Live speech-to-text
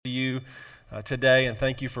today, and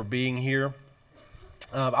thank you for being here.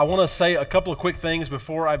 I want to say a couple of quick things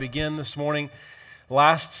before I begin this morning.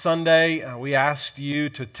 Last Sunday, we asked you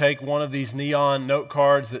to take one of these neon note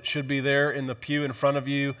cards that should be there in the pew in front of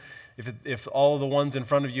you. If all of the ones in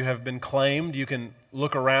front of you have been claimed, you can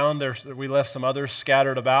look around. We left some others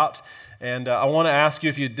scattered about. And I want to ask you,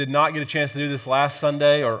 if you did not get a chance to do this last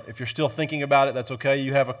Sunday, or if you're still thinking about it, that's okay.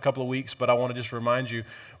 You have a couple of weeks, but I want to just remind you,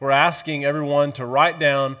 we're asking everyone to write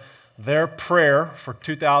down their prayer for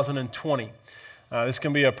 2020. This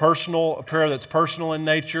can be a prayer that's personal in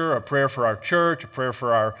nature, a prayer for our church, a prayer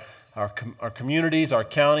for our communities, our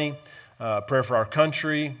county, a prayer for our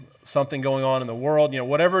country, something going on in the world.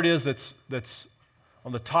 Whatever it is that's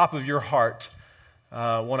on the top of your heart,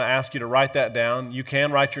 I want to ask you to write that down. You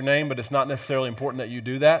can write your name, but it's not necessarily important that you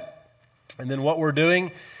do that. And then what we're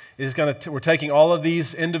doing is we're taking all of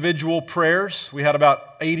these individual prayers. We had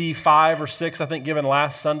about 85 or 6, I think, given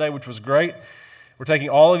last Sunday, which was great. We're taking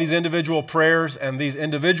all of these individual prayers, and these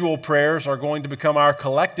individual prayers are going to become our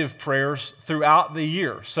collective prayers throughout the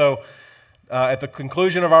year. So at the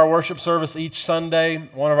conclusion of our worship service each Sunday,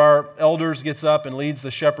 one of our elders gets up and leads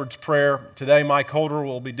the shepherd's prayer. Today, Mike Holder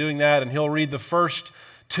will be doing that, and he'll read the first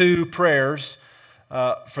 2 prayers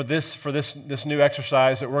for this new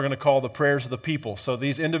exercise that we're going to call the prayers of the people. So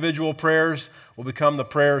these individual prayers will become the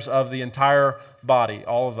prayers of the entire body,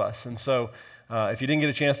 all of us. And so if you didn't get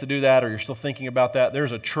a chance to do that, or you're still thinking about that,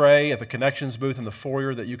 there's a tray at the connections booth in the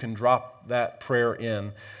foyer that you can drop that prayer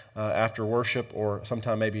in after worship, or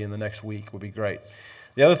sometime maybe in the next week would be great.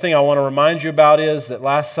 The other thing I want to remind you about is that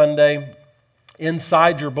last Sunday,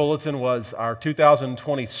 inside your bulletin was our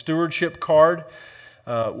 2020 stewardship card.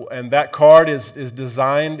 And that card is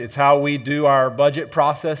designed, it's how we do our budget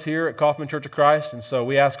process here at Kaufman Church of Christ. And so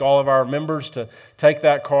we ask all of our members to take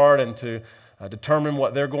that card and to determine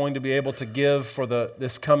what they're going to be able to give for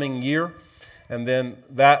this coming year. And then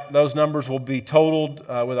those numbers will be totaled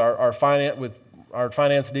with our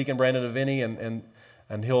finance deacon, Brandon Aveni,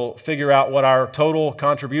 and he'll figure out what our total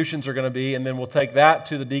contributions are going to be. And then we'll take that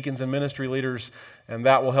to the deacons and ministry leaders, and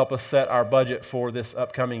that will help us set our budget for this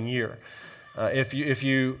upcoming year. If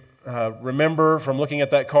you remember from looking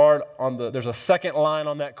at that card, there's a second line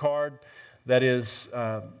on that card that is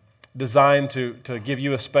designed to give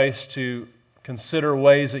you a space to consider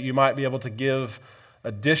ways that you might be able to give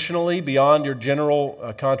additionally beyond your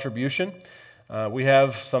general contribution. We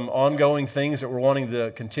have some ongoing things that we're wanting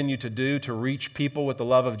to continue to do to reach people with the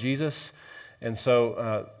love of Jesus. And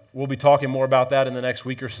so we'll be talking more about that in the next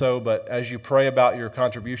week or so. But as you pray about your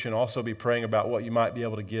contribution, also be praying about what you might be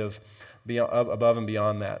able to give above and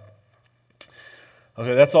beyond that.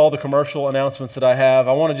 Okay, that's all the commercial announcements that I have.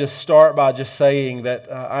 I want to just start by just saying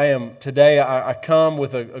that I come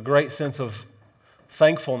with a great sense of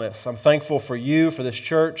thankfulness. I'm thankful for you, for this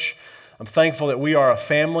church. I'm thankful that we are a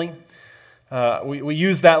family. We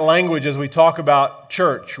use that language as we talk about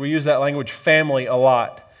church. We use that language family a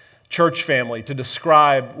lot, church family, to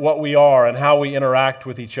describe what we are and how we interact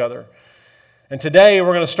with each other. And today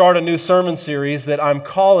we're going to start a new sermon series that I'm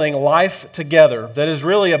calling Life Together, that is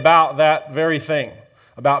really about that very thing,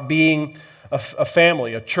 about being a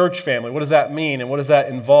family, a church family. What does that mean, and what does that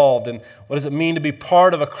involve, and what does it mean to be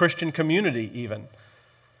part of a Christian community even?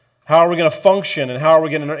 How are we going to function, and how are we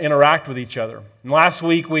going to interact with each other? And last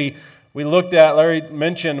week Larry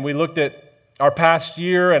mentioned, we looked at our past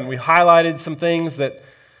year, and we highlighted some things that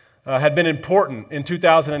had been important in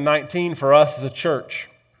 2019 for us as a church.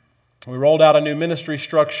 We rolled out a new ministry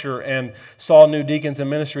structure and saw new deacons and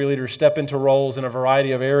ministry leaders step into roles in a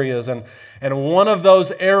variety of areas. And one of those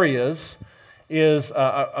areas is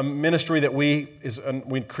a ministry that we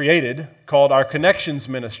created called our Connections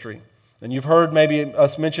Ministry. And you've heard maybe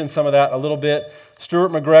us mention some of that a little bit. Stuart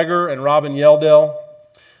McGregor and Robin Yeldell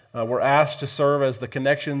were asked to serve as the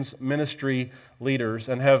Connections Ministry leaders,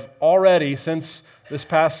 and have already, since this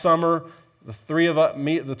past summer, the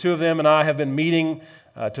 2 of them and I have been meeting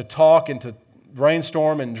to talk and to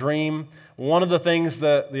brainstorm and dream. One of the things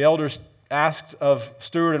that the elders asked of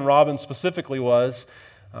Stuart and Robin specifically was,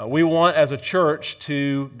 we want as a church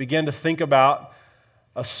to begin to think about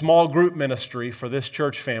a small group ministry for this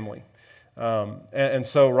church family. And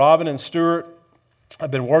so Robin and Stuart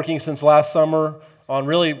have been working since last summer on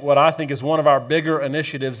really what I think is one of our bigger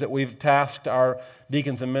initiatives that we've tasked our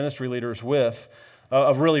deacons and ministry leaders with,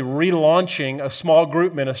 of really relaunching a small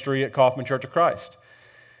group ministry at Kaufman Church of Christ.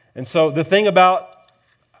 And so the thing about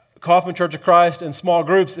Kaufman Church of Christ and small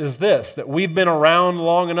groups is this, that we've been around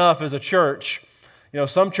long enough as a church.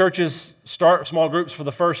 Some churches start small groups for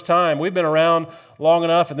the first time. We've been around long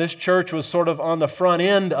enough, and this church was sort of on the front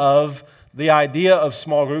end of the idea of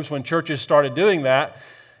small groups when churches started doing that.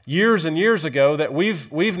 years and years ago that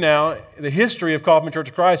we've now, the history of Kaufman Church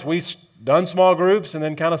of Christ, we've done small groups and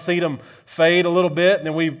then kind of seen them fade a little bit, and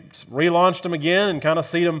then we relaunched them again and kind of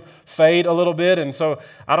seen them fade a little bit. And so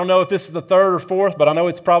I don't know if this is the third or fourth, but I know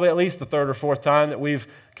it's probably at least the third or fourth time that we've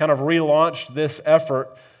kind of relaunched this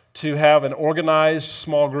effort to have an organized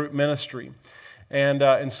small group ministry.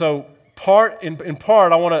 And so in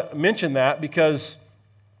part, I want to mention that because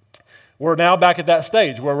we're now back at that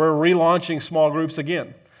stage where we're relaunching small groups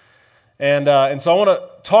again. And so I want to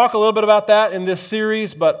talk a little bit about that in this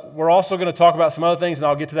series, but we're also going to talk about some other things, and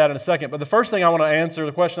I'll get to that in a second. But the first thing I want to answer,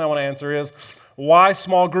 the question I want to answer is, why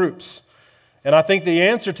small groups? And I think the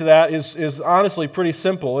answer to that is honestly pretty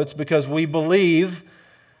simple. It's because we believe,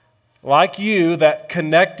 like you, that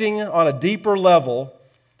connecting on a deeper level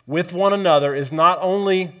with one another is not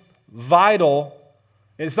only vital,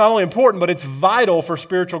 it's not only important, but it's vital for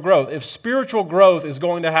spiritual growth. If spiritual growth is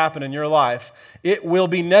going to happen in your life, it will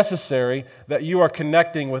be necessary that you are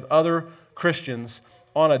connecting with other Christians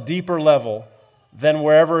on a deeper level than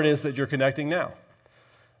wherever it is that you're connecting now.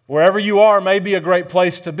 Wherever you are may be a great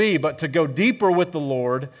place to be, but to go deeper with the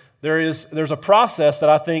Lord, there's a process that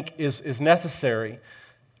I think is necessary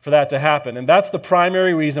for that to happen. And that's the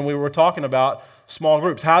primary reason we were talking about small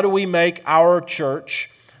groups. How do we make our church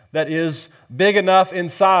that is big enough in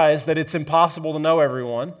size that it's impossible to know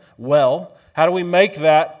everyone well? How do we make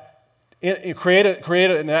that, create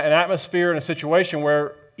an atmosphere and a situation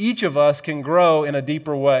where each of us can grow in a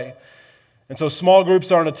deeper way? And so small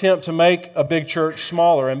groups are an attempt to make a big church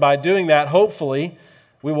smaller. And by doing that, hopefully,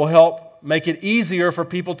 we will help make it easier for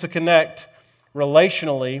people to connect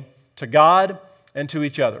relationally to God and to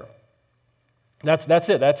each other. That's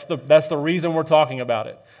it. That's the reason we're talking about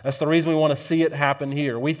it. That's the reason we want to see it happen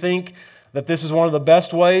here. We think that this is one of the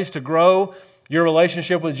best ways to grow your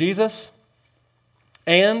relationship with Jesus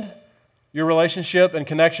and your relationship and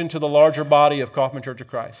connection to the larger body of Kaufman Church of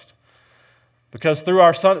Christ. Because though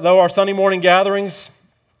our Sunday morning gatherings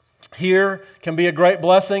here can be a great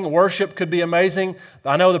blessing, worship could be amazing.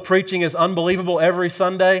 I know the preaching is unbelievable every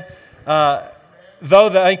Sunday.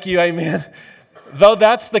 Thank you, amen. Though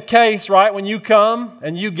that's the case, right, when you come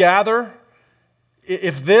and you gather,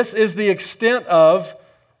 if this is the extent of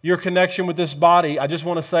your connection with this body, I just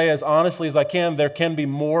want to say as honestly as I can, there can be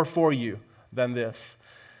more for you than this.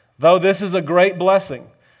 Though this is a great blessing,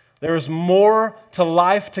 there is more to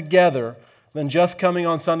life together than just coming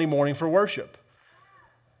on Sunday morning for worship.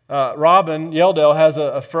 Robin Yeldale has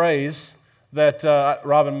a phrase that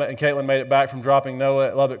Robin and Caitlin made it back from dropping Noah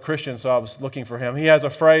at Lubbock Christian, so I was looking for him. He has a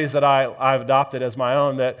phrase that I've adopted as my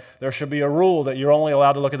own, that there should be a rule that you're only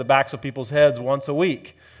allowed to look at the backs of people's heads once a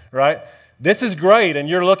week, right? This is great, and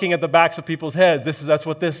you're looking at the backs of people's heads. That's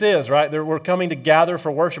what this is, right? We're coming to gather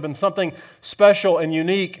for worship, and something special and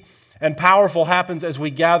unique and powerful happens as we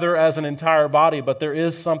gather as an entire body, but there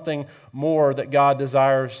is something more that God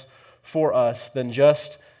desires for us than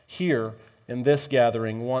just here in this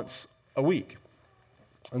gathering once a week.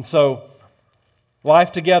 And so,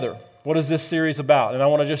 life together. What is this series about? And I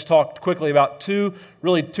want to just talk quickly about two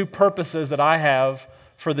purposes that I have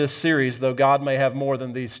for this series, though God may have more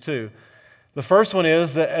than these two. The first one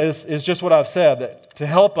is just what I've said, that to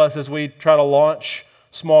help us as we try to launch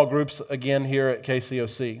small groups again here at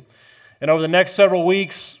KCOC. And over the next several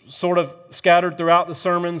weeks, sort of scattered throughout the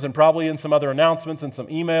sermons and probably in some other announcements and some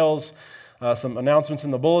emails, some announcements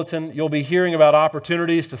in the bulletin, you'll be hearing about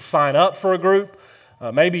opportunities to sign up for a group.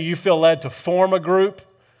 Maybe you feel led to form a group.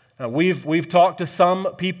 We've talked to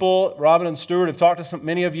some people. Robin and Stuart have talked to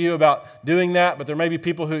many of you about doing that, but there may be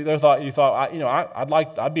people who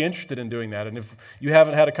I'd be interested in doing that. And if you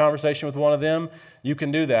haven't had a conversation with one of them, you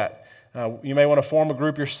can do that. You may want to form a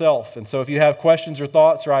group yourself. And so if you have questions or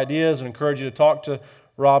thoughts or ideas, I encourage you to talk to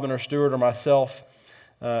Robin or Stuart or myself.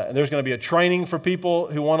 And there's going to be a training for people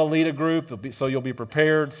who want to lead a group, so you'll be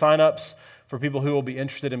prepared, sign-ups for people who will be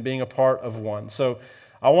interested in being a part of one. So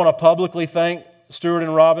I want to publicly thank Stuart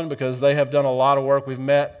and Robin because they have done a lot of work. We've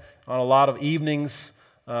met on a lot of evenings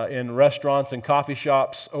in restaurants and coffee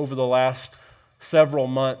shops over the last several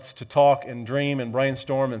months to talk and dream and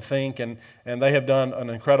brainstorm and think, and they have done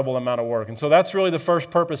an incredible amount of work. And so that's really the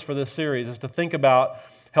first purpose for this series, is to think about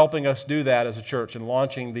helping us do that as a church and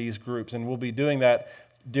launching these groups. And we'll be doing that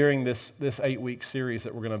during this 8-week series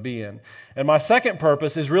that we're going to be in. And my second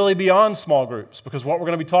purpose is really beyond small groups, because what we're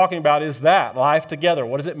going to be talking about is that, life together.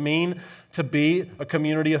 What does it mean to be a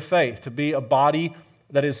community of faith, to be a body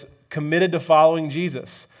that is committed to following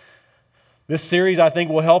Jesus? This series, I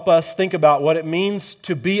think, will help us think about what it means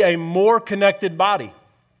to be a more connected body,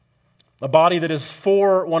 a body that is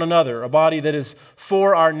for one another, a body that is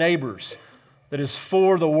for our neighbors, that is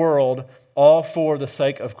for the world all for the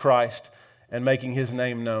sake of Christ and making His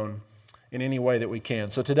name known in any way that we can.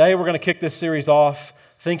 So today we're going to kick this series off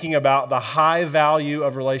thinking about the high value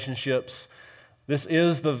of relationships. This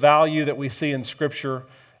is the value that we see in Scripture.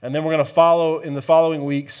 And then we're going to follow in the following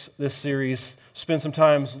weeks this series, spend some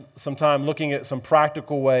time looking at some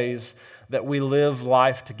practical ways that we live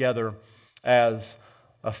life together as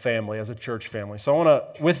a family, as a church family. So I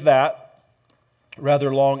want to, with that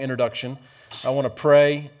rather long introduction, I want to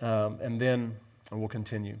pray and then we'll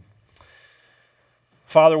continue.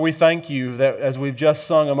 Father, we thank You that as we've just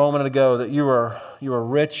sung a moment ago, that You are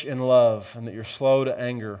rich in love and that You're slow to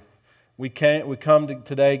anger. We come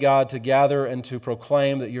today, God, to gather and to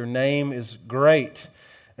proclaim that Your name is great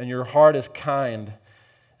and Your heart is kind,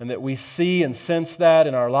 and that we see and sense that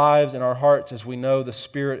in our lives, in our hearts, as we know the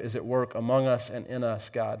Spirit is at work among us and in us,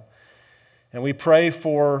 God. And we pray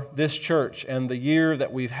for this church and the year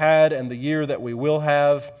that we've had and the year that we will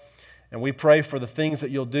have, and we pray for the things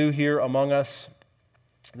that You'll do here among us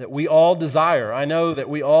that we all desire. I know that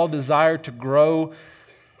we all desire to grow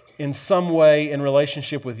in some way in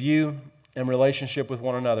relationship with You and relationship with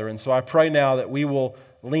one another. And so I pray now that we will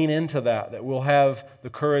lean into that we'll have the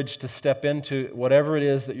courage to step into whatever it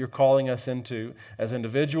is that You're calling us into as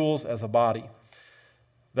individuals, as a body,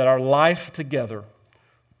 that our life together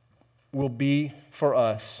will be for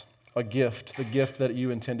us a gift, the gift that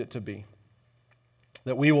You intend it to be.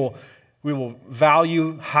 That we will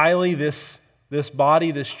value highly this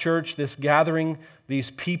body, this church, this gathering,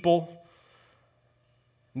 these people,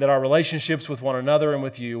 and that our relationships with one another and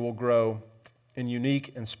with You will grow in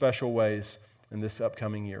unique and special ways in this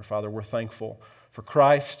upcoming year. Father, we're thankful for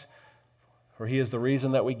Christ, for He is the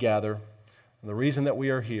reason that we gather and the reason that we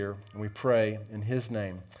are here, and we pray in His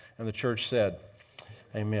name. And the church said,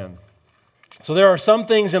 amen. So there are some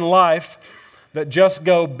things in life that just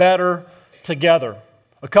go better together.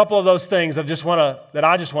 A couple of those things that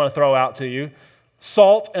I just want to throw out to you.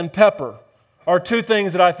 Salt and pepper are two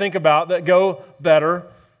things that I think about that go better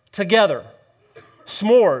together.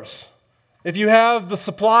 S'mores. If you have the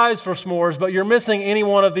supplies for s'mores, but you're missing any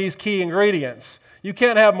one of these key ingredients, you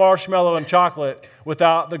can't have marshmallow and chocolate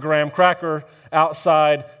without the graham cracker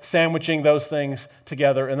outside sandwiching those things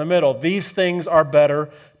together in the middle. These things are better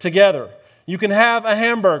together. You can have a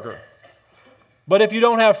hamburger, but if you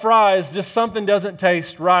don't have fries, just something doesn't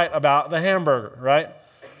taste right about the hamburger, right?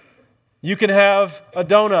 You can have a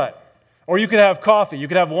donut, or you can have coffee. You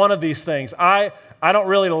can have one of these things. I don't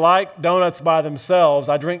really like donuts by themselves.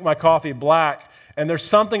 I drink my coffee black, and there's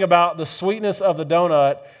something about the sweetness of the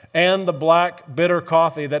donut and the black bitter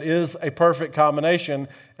coffee that is a perfect combination,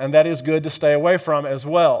 and that is good to stay away from as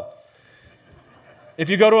well. If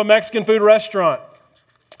you go to a Mexican food restaurant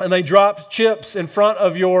and they drop chips in front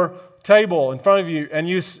of your table, in front of you, and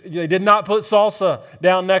they did not put salsa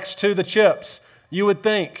down next to the chips, you would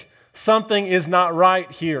think something is not right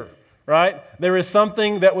here, right? There is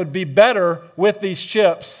something that would be better with these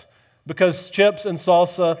chips because chips and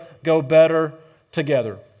salsa go better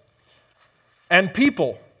together. And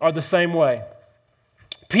people are the same way.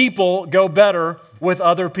 People go better with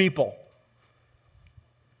other people.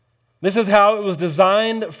 This is how it was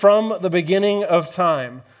designed from the beginning of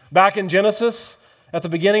time. Back in Genesis, at the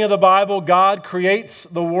beginning of the Bible, God creates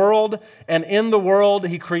the world, and in the world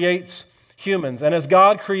He creates humans. And as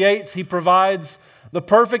God creates, He provides the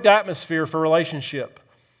perfect atmosphere for relationship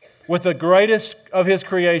with the greatest of His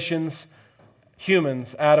creations,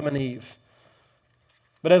 humans, Adam and Eve.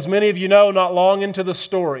 But as many of you know, not long into the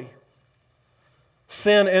story,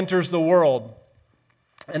 sin enters the world,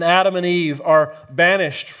 and Adam and Eve are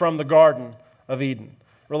banished from the Garden of Eden.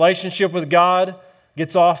 Relationship with God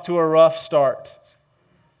gets off to a rough start.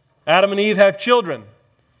 Adam and Eve have children.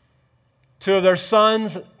 Two of their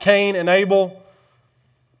sons, Cain and Abel.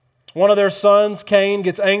 One of their sons, Cain,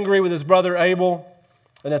 gets angry with his brother Abel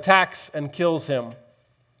and attacks and kills him.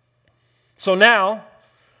 So now,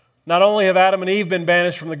 not only have Adam and Eve been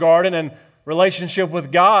banished from the garden and relationship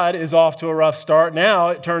with God is off to a rough start, now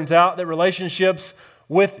it turns out that relationships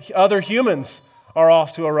with other humans are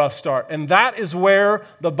off to a rough start. And that is where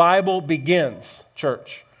the Bible begins,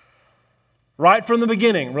 church. Right from the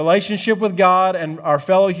beginning, relationship with God and our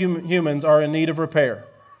fellow humans are in need of repair.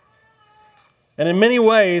 And in many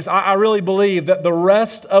ways, I really believe that the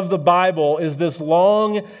rest of the Bible is this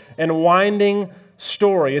long and winding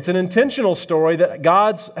story. It's an intentional story that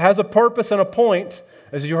God has a purpose and a point.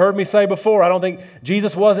 As you heard me say before, I don't think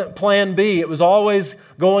Jesus wasn't plan B. It was always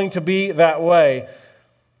going to be that way.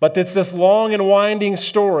 But it's this long and winding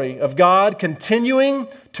story of God continuing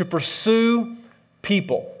to pursue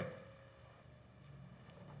people.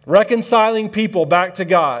 Reconciling people back to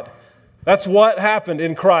God. That's what happened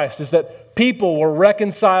in Christ, is that people were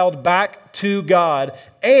reconciled back to God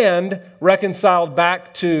and reconciled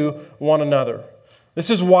back to one another. This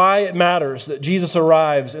is why it matters that Jesus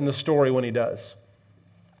arrives in the story when he does.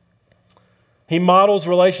 He models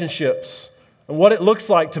relationships and what it looks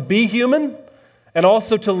like to be human and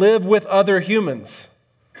also to live with other humans.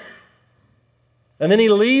 And then he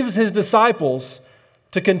leaves his disciples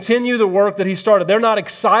to continue the work that he started. They're not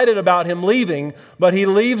excited about him leaving, but he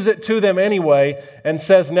leaves it to them anyway and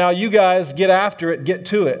says, now you guys get after it, get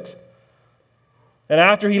to it. And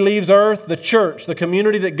after he leaves earth, the church, the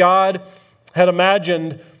community that God had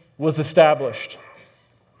imagined, was established.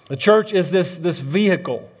 The church is this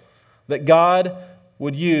vehicle that God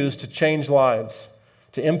would use to change lives,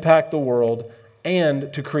 to impact the world,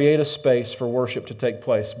 and to create a space for worship to take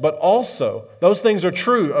place. But also, those things are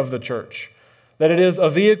true of the church. That it is a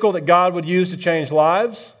vehicle that God would use to change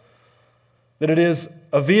lives, that it is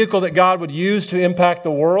a vehicle that God would use to impact the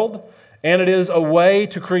world, and it is a way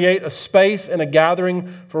to create a space and a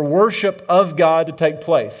gathering for worship of God to take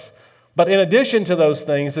place. But in addition to those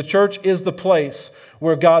things, the church is the place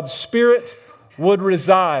where God's Spirit would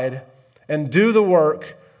reside and do the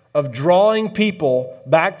work of drawing people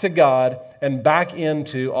back to God and back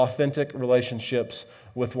into authentic relationships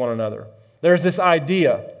with one another. There's this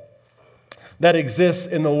idea that exists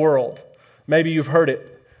in the world. Maybe you've heard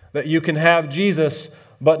it, that you can have Jesus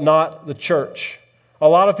but not the church. A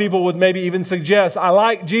lot of people would maybe even suggest, I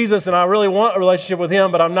like Jesus and I really want a relationship with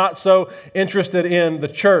him, but I'm not so interested in the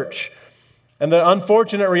church. And the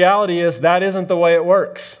unfortunate reality is that isn't the way it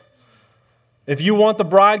works. If you want the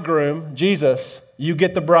bridegroom, Jesus, you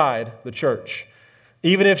get the bride, the church.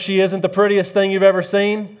 Even if she isn't the prettiest thing you've ever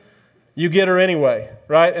seen, you get her anyway,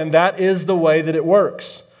 right? And that is the way that it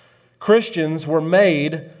works. Christians were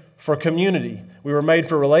made for community. We were made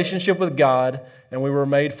for relationship with God, and we were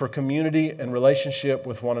made for community and relationship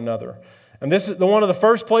with one another. And this is one of the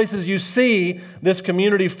first places you see this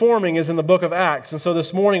community forming is in the book of Acts. And so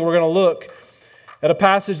this morning we're going to look at a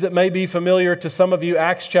passage that may be familiar to some of you,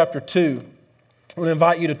 Acts chapter 2. I would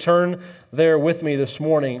invite you to turn there with me this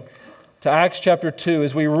morning to Acts chapter 2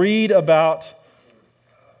 as we read about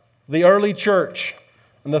the early church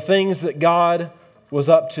and the things that God was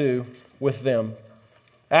up to with them.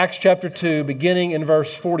 Acts chapter 2, beginning in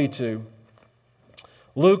verse 42.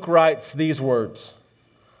 Luke writes these words.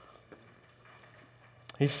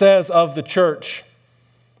 He says of the church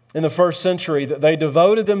in the first century that they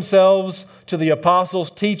devoted themselves to the apostles'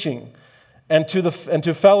 teaching and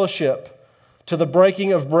to fellowship, to the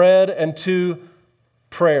breaking of bread and to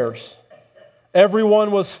prayers.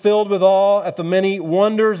 Everyone was filled with awe at the many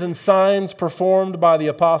wonders and signs performed by the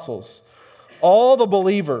apostles. All the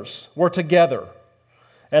believers were together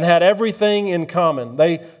and had everything in common.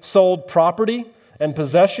 They sold property and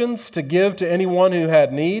possessions to give to anyone who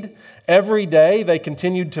had need. Every day they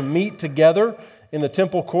continued to meet together in the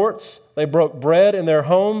temple courts. They broke bread in their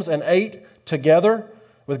homes and ate together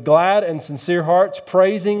with glad and sincere hearts,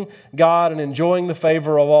 praising God and enjoying the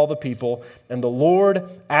favor of all the people. And the Lord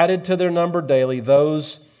added to their number daily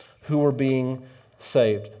those who were being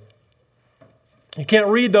saved. You can't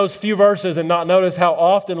read those few verses and not notice how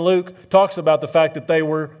often Luke talks about the fact that they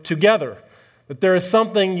were together, that there is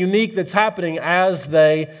something unique that's happening as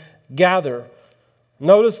they gather.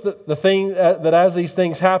 Notice the thing that as these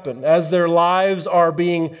things happen, as their lives are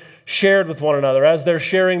being shared with one another, as they're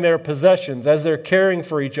sharing their possessions, as they're caring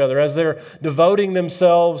for each other, as they're devoting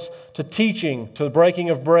themselves to teaching, to the breaking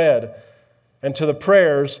of bread, and to the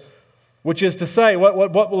prayers, which is to say,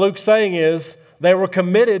 what Luke's saying is they were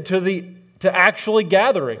committed to actually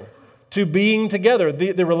gathering, to being together.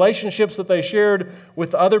 The relationships that they shared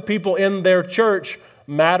with other people in their church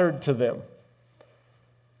mattered to them.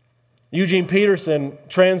 Eugene Peterson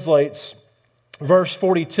translates verse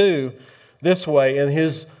 42 this way in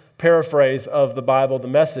his paraphrase of the Bible, the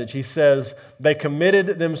Message. He says, they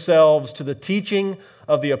committed themselves to the teaching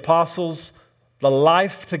of the apostles, the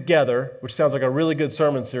life together, which sounds like a really good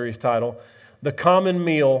sermon series title, the common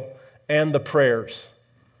meal, and the prayers.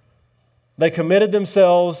 They committed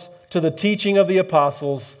themselves to the teaching of the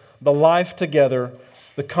apostles, the life together,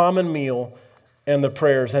 the common meal, and the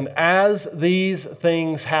prayers. And as these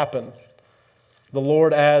things happen, the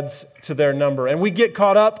Lord adds to their number. And we get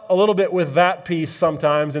caught up a little bit with that piece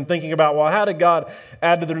sometimes and thinking about, well, how did God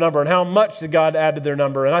add to their number? And how much did God add to their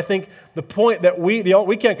number? And I think the point that we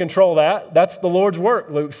can't control that. That's the Lord's work,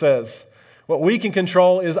 Luke says. What we can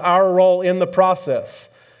control is our role in the process.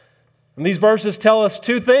 And these verses tell us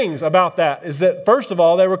two things about that. Is that, first of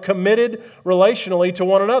all, they were committed relationally to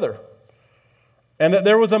one another. And that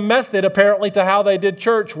there was a method, apparently, to how they did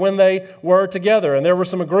church when they were together. And there were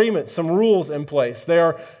some agreements, some rules in place. They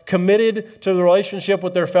are committed to the relationship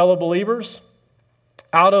with their fellow believers.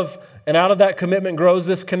 Out of that commitment grows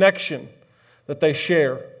this connection that they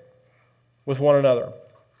share with one another.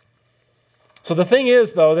 So the thing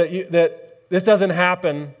is, though, that this doesn't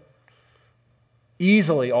happen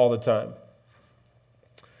easily all the time.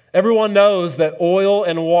 Everyone knows that oil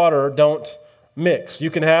and water don't mix. You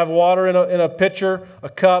can have water in a pitcher, a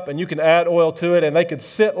cup, and you can add oil to it, and they could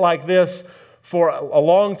sit like this for a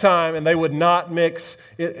long time, and they would not mix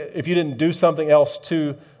if you didn't do something else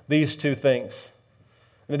to these two things.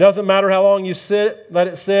 And it doesn't matter how long you let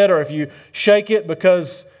it sit, or if you shake it,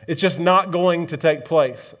 because it's just not going to take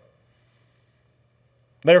place.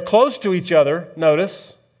 They are close to each other,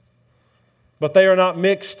 notice, but they are not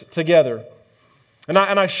mixed together. And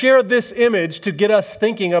I share this image to get us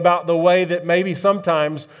thinking about the way that maybe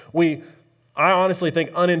sometimes I honestly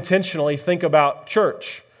think unintentionally think about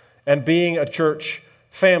church and being a church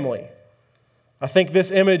family. I think this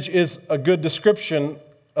image is a good description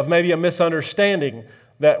of maybe a misunderstanding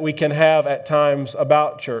that we can have at times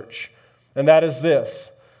about church. And that is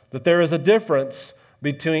this, that there is a difference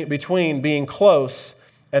between being close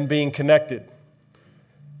and being connected.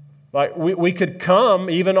 Like we could come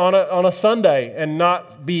even on a Sunday and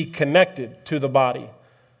not be connected to the body.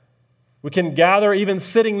 We can gather even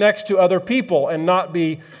sitting next to other people and not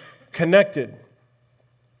be connected.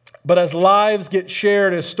 But as lives get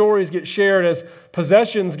shared, as stories get shared, as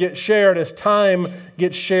possessions get shared, as time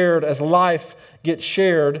gets shared, as life gets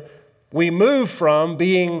shared, we move from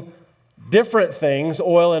being different things,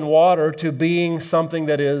 oil and water, to being something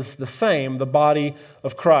that is the same, the body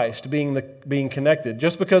of Christ, being connected.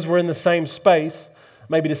 Just because we're in the same space,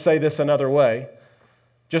 maybe to say this another way,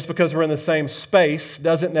 just because we're in the same space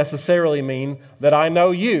doesn't necessarily mean that I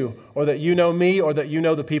know you, or that you know me, or that you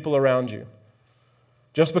know the people around you.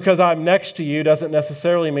 Just because I'm next to you doesn't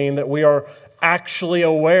necessarily mean that we are actually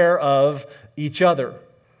aware of each other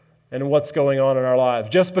and what's going on in our lives.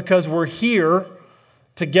 Just because we're here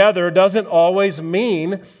together doesn't always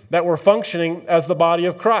mean that we're functioning as the body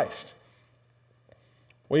of Christ.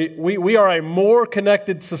 We are a more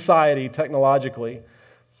connected society technologically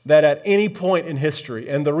than at any point in history.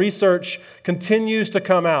 And the research continues to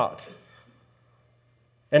come out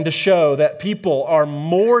and to show that people are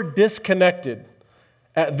more disconnected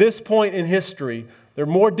at this point in history. They're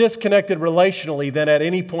more disconnected relationally than at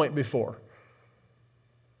any point before.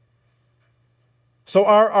 So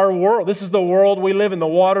our world, this is the world we live in, the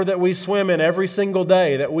water that we swim in every single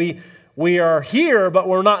day, that we are here, but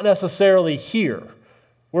we're not necessarily here.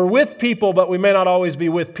 We're with people, but we may not always be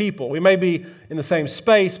with people. We may be in the same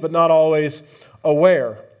space, but not always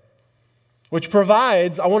aware. Which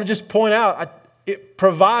provides, I want to just point out, it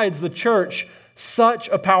provides the church such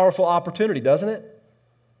a powerful opportunity, doesn't it?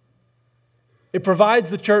 It provides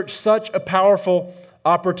the church such a powerful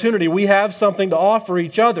opportunity. We have something to offer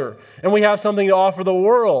each other, and we have something to offer the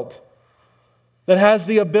world that has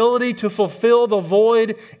the ability to fulfill the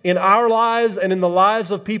void in our lives and in the lives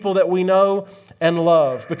of people that we know and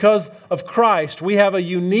love. Because of Christ, we have a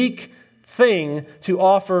unique thing to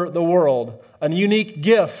offer the world, a unique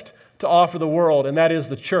gift to offer the world, and that is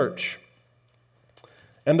the church.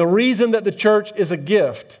 And the reason that the church is a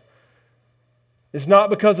gift is not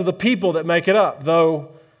because of the people that make it up, though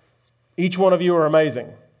each one of you are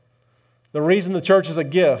amazing. The reason the church is a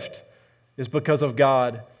gift is because of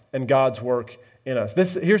God and God's work in us.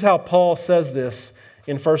 Here's how Paul says this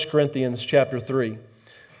in 1 Corinthians chapter 3.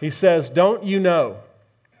 He says, "Don't you know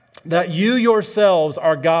that you yourselves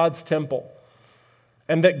are God's temple,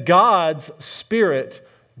 and that God's Spirit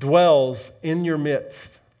dwells in your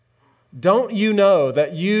midst? Don't you know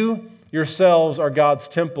that you yourselves are God's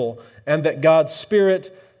temple, and that God's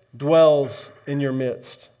Spirit dwells in your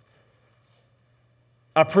midst?"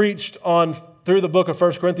 I preached through the book of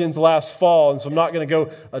 1 Corinthians last fall, and so I'm not going to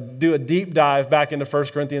go do a deep dive back into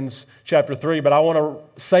 1 Corinthians chapter 3, but I want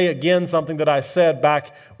to say again something that I said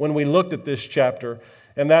back when we looked at this chapter,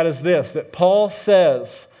 and that is this, that Paul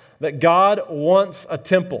says that God wants a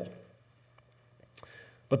temple,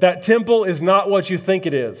 but that temple is not what you think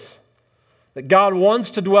it is. That God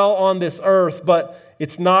wants to dwell on this earth, but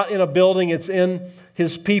it's not in a building, it's in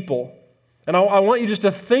His people. And I want you just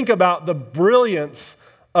to think about the brilliance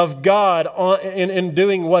of God in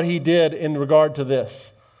doing what He did in regard to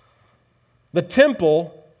this. The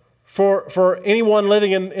temple, for anyone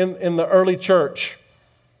living in the early church,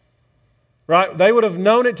 right? They would have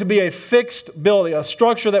known it to be a fixed building, a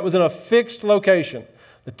structure that was in a fixed location.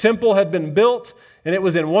 The temple had been built, and it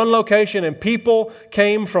was in one location, and people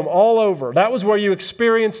came from all over. That was where you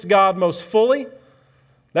experienced God most fully.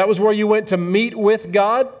 That was where you went to meet with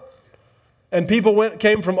God, and people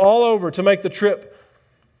came from all over to make the trip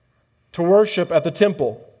to worship at the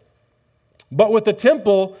temple. But with the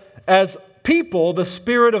temple as people, the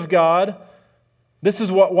Spirit of God, this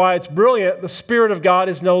is why it's brilliant, the Spirit of God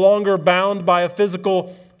is no longer bound by a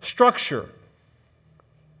physical structure.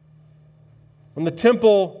 When the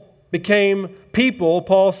temple became people,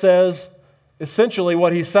 Paul says, essentially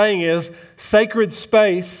what he's saying is, sacred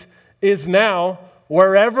space is now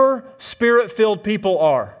wherever Spirit-filled people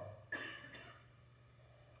are.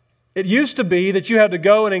 It used to be that you had to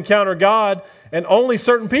go and encounter God, and only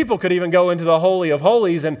certain people could even go into the Holy of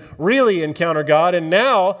Holies and really encounter God. And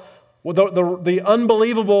now, the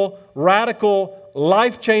unbelievable, radical,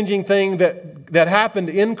 life-changing thing that happened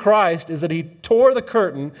in Christ is that He tore the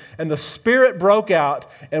curtain and the Spirit broke out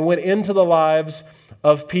and went into the lives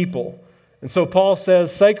of people. And so Paul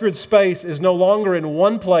says sacred space is no longer in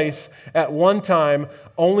one place at one time,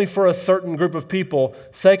 only for a certain group of people.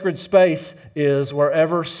 Sacred space is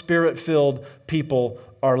wherever Spirit-filled people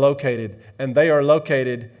are located. And they are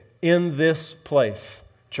located in this place,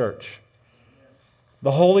 church.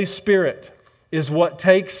 The Holy Spirit is what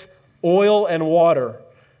takes oil and water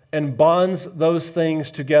and bonds those things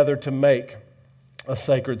together to make a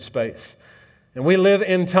sacred space. And we live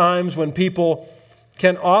in times when people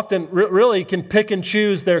can often, really can pick and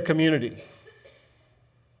choose their community.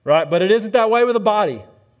 Right? But it isn't that way with a body.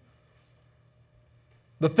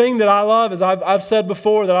 The thing that I love, as I've said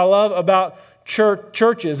before, that I love about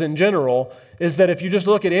churches in general, is that if you just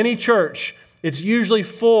look at any church, it's usually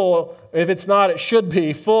full, if it's not, it should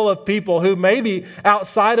be, full of people who maybe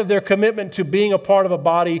outside of their commitment to being a part of a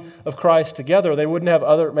body of Christ together, they wouldn't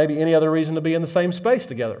have maybe any other reason to be in the same space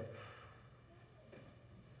together.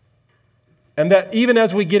 And that even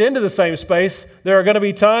as we get into the same space, there are going to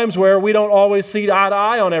be times where we don't always see eye to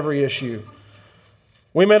eye on every issue.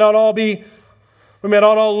 We may not all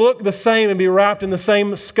look the same and be wrapped in the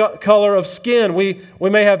same color of skin. We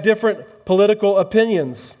may have different political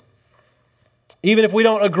opinions. Even if we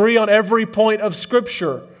don't agree on every point of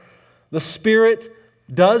Scripture, the Spirit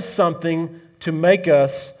does something to make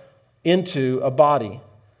us into a body.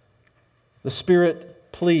 The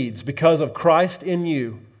Spirit pleads because of Christ in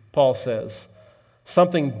you, Paul says.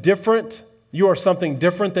 Something different. You are something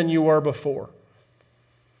different than you were before.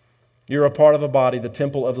 You're a part of a body, the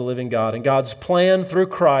temple of the living God. And God's plan through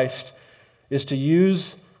Christ is to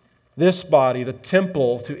use this body, the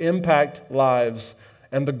temple, to impact lives.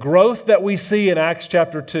 And the growth that we see in Acts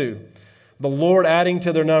chapter 2, the Lord adding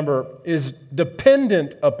to their number, is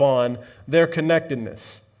dependent upon their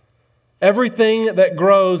connectedness. Everything that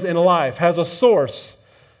grows in life has a source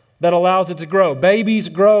that allows it to grow. Babies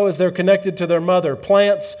grow as they're connected to their mother.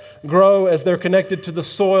 Plants grow as they're connected to the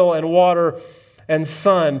soil and water and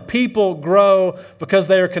sun. People grow because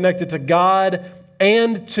they are connected to God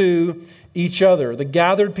and to each other. The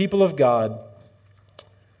gathered people of God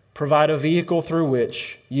provide a vehicle through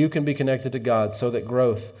which you can be connected to God so that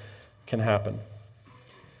growth can happen.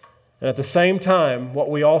 And at the same time,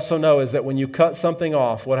 what we also know is that when you cut something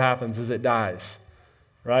off, what happens is it dies,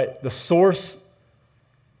 right? The source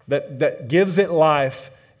that gives it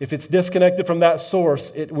life, if it's disconnected from that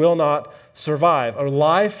source, it will not survive. A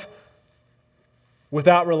life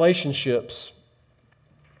without relationships,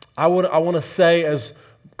 I want to say as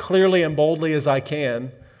clearly and boldly as I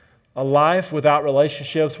can, a life without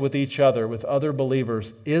relationships with each other, with other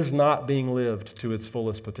believers, is not being lived to its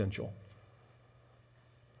fullest potential.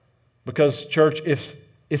 Because, church,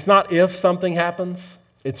 it's not if something happens,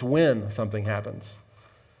 it's when something happens.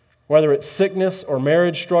 Whether it's sickness or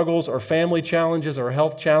marriage struggles or family challenges or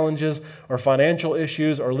health challenges or financial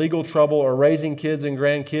issues or legal trouble or raising kids and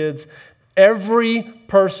grandkids, every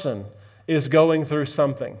person is going through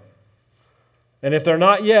something. And if they're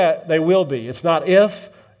not yet, they will be. It's not if,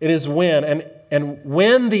 it is when. And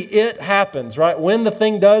when the it happens, right? When the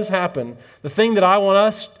thing does happen, the thing that I want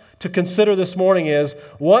us to consider this morning is,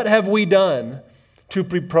 what have we done to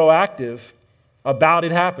be proactive about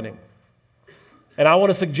it happening? And I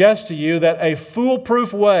want to suggest to you that a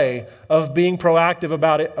foolproof way of being proactive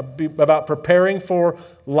about preparing for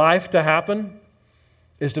life to happen,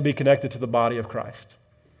 is to be connected to the body of Christ.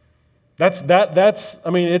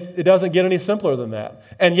 It doesn't get any simpler than that.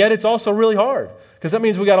 And yet it's also really hard, because that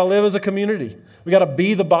means we got to live as a community. We got to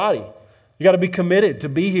be the body. You got to be committed to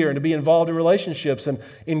be here and to be involved in relationships and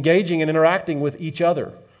engaging and interacting with each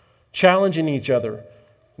other, challenging each other,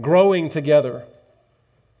 growing together.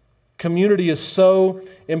 Community is so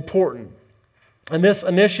important. And this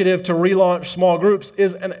initiative to relaunch small groups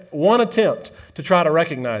is one attempt to try to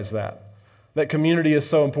recognize that community is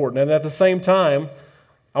so important. And at the same time,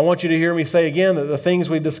 I want you to hear me say again that the things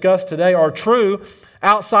we've discussed today are true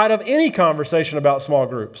outside of any conversation about small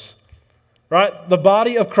groups. Right? The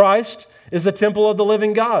body of Christ is the temple of the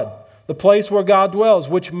living God, the place where God dwells,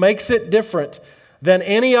 which makes it different than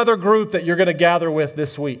any other group that you're going to gather with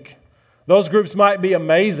this week. Those groups might be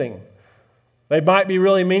amazing. They might be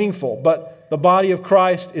really meaningful, but the body of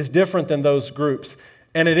Christ is different than those groups.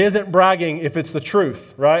 And it isn't bragging if it's the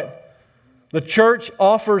truth, right? The church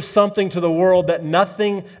offers something to the world that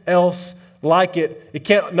nothing else like it.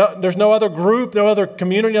 There's no other group, no other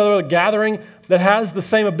community, no other gathering that has the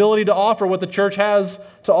same ability to offer what the church has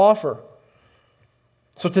to offer.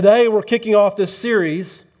 So today we're kicking off this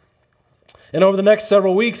series, and over the next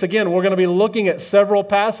several weeks, again, we're going to be looking at several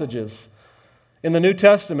passages in the New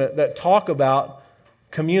Testament that talk about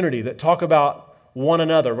community, that talk about one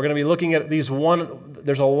another. We're going to be looking at there's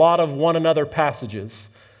a lot of one another passages.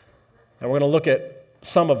 And we're going to look at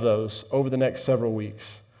some of those over the next several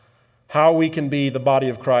weeks. How we can be the body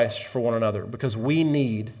of Christ for one another, because we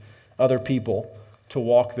need other people to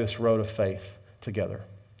walk this road of faith together.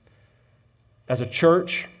 As a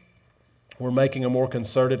church, we're making a more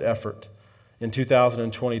concerted effort in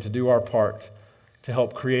 2020 to do our part to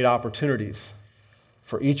help create opportunities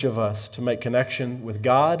for each of us to make connection with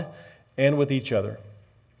God and with each other.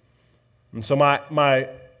 And so my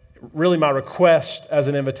request as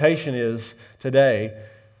an invitation is today,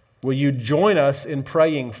 will you join us in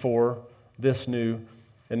praying for this new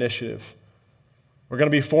initiative? We're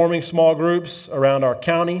going to be forming small groups around our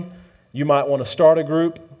county. You might want to start a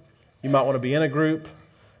group. You might want to be in a group.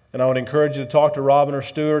 And I would encourage you to talk to Robin or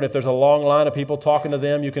Stuart. If there's a long line of people talking to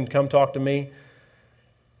them, you can come talk to me.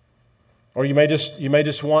 Or you may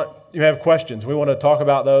just want, you have questions. We want to talk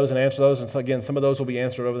about those and answer those. And so again, some of those will be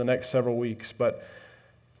answered over the next several weeks. But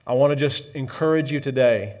I want to just encourage you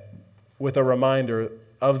today with a reminder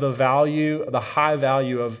of the high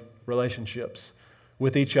value of relationships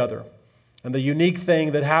with each other. And the unique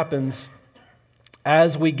thing that happens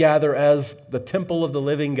as we gather as the temple of the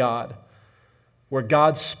living God, where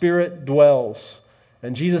God's Spirit dwells.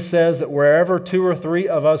 And Jesus says that wherever 2 or 3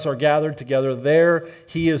 of us are gathered together, there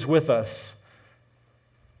He is with us.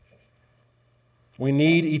 We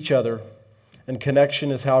need each other, and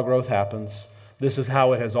connection is how growth happens. This is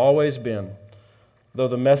how it has always been. Though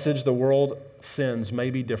the message the world sends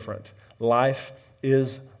may be different, life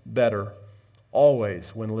is better,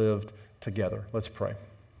 always when lived together. Let's pray.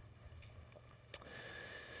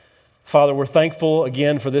 Father, we're thankful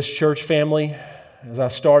again for this church family. As I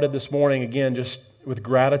started this morning, again, just with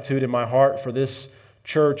gratitude in my heart for this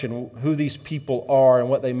church and who these people are and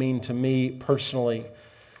what they mean to me personally,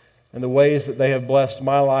 and the ways that they have blessed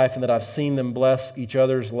my life and that I've seen them bless each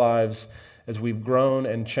other's lives as we've grown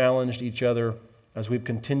and challenged each other, as we've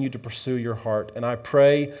continued to pursue your heart. And I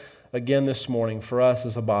pray again this morning for us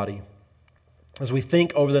as a body, as we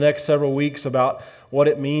think over the next several weeks about what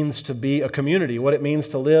it means to be a community, what it means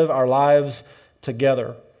to live our lives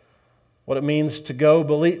together, what it means to go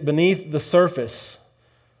beneath the surface.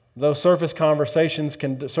 Those surface conversations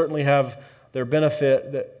can certainly have their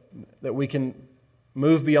benefit, that we can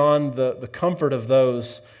move beyond the comfort of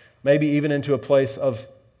those, maybe even into a place of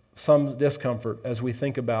some discomfort as we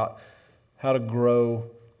think about how to grow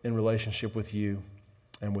in relationship with you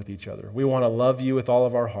and with each other. We want to love you with all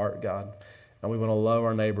of our heart, God, and we want to love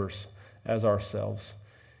our neighbors as ourselves.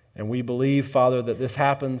 And we believe, Father, that this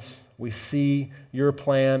happens. We see your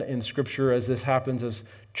plan in Scripture as this happens, as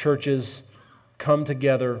churches come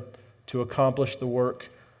together to accomplish the work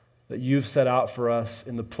that you've set out for us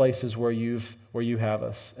in the places where you have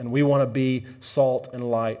us. And we want to be salt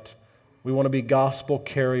and light. We want to be gospel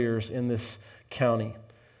carriers in this county,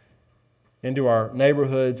 into our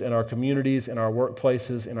neighborhoods and our communities, in our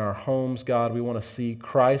workplaces, in our homes. God, we want to see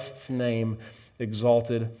Christ's name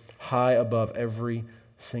exalted high above every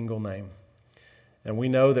single name. And we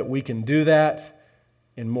know that we can do that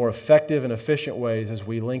in more effective and efficient ways as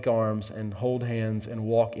we link arms and hold hands and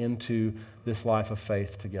walk into this life of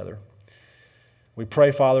faith together. We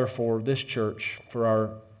pray, Father, for this church, for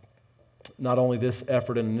our not only this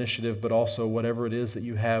effort and initiative, but also whatever it is that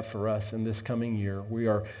you have for us in this coming year. We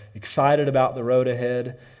are excited about the road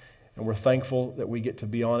ahead, and we're thankful that we get to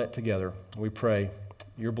be on it together. We pray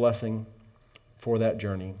your blessing for that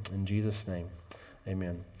journey. In Jesus' name,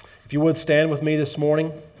 amen. If you would stand with me this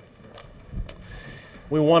morning.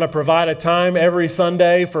 We want to provide a time every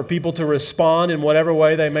Sunday for people to respond in whatever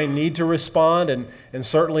way they may need to respond. And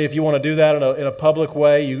certainly if you want to do that in a public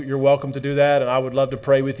way, you're welcome to do that. And I would love to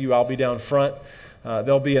pray with you. I'll be down front.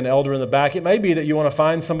 There'll be an elder in the back. It may be that you want to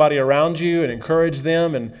find somebody around you and encourage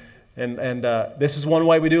them and And this is one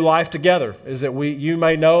way we do life together, is that you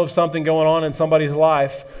may know of something going on in somebody's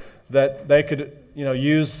life that they could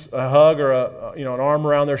use a hug or an arm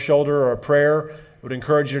around their shoulder or a prayer. I would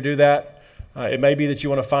encourage you to do that. It may be that you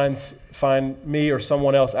want to find me or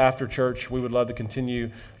someone else after church. We would love to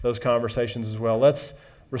continue those conversations as well. Let's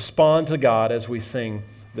respond to God as we sing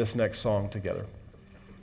this next song together.